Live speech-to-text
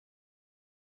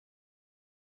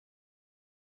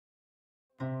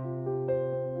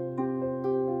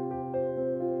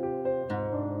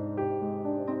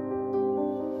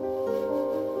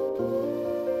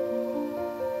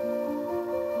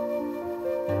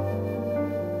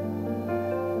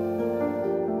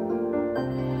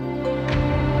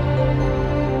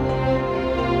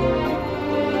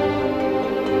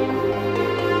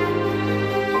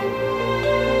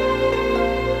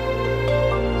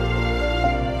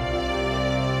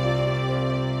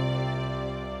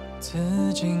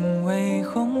紫禁围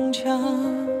红墙，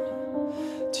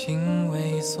情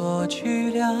为所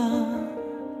居良。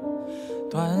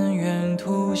断垣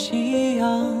涂夕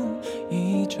阳，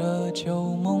一折旧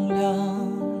梦凉。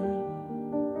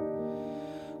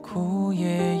枯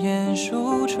叶掩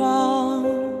疏窗，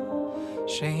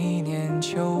谁念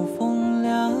秋风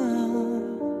凉？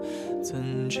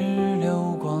怎知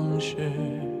流光逝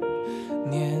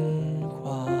年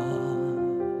华？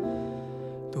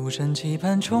独身寄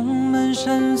盼重门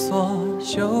深锁，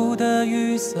修得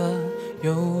玉色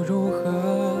又如何？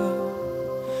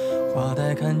花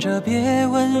待堪折别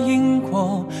问因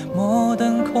果，莫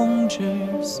等空枝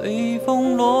随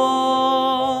风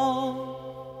落。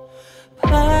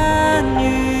盼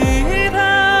与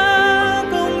他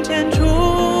共剪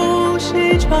烛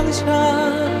西窗下，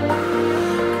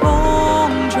空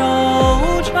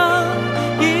惆怅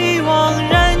亦惘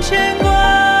然牵挂。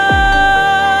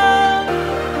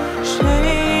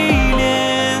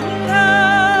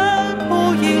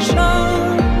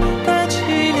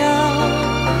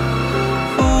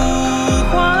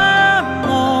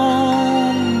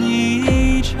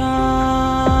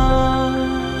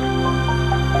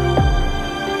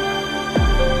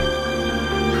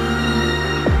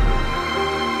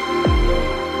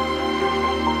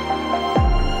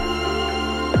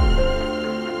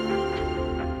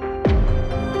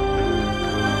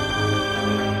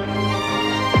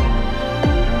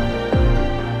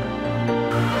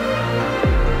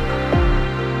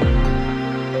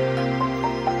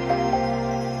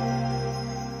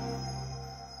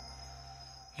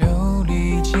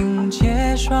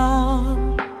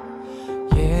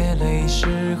夜泪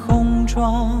湿红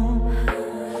妆，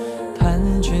叹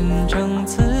君正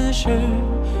此时，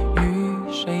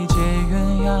与谁结鸳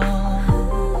鸯？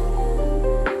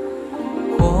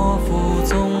祸福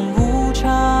总无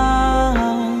常，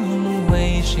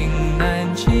唯心难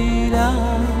凄凉。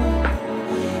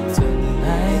怎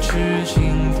奈痴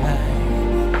情太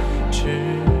痴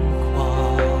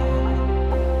狂？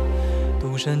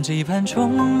独身寄盼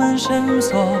重门深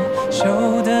锁，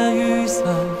修得玉色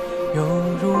又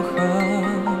如何？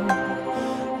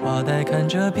花待堪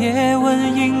折别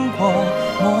问因果，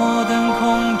莫等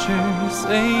空枝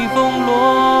随风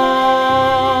落。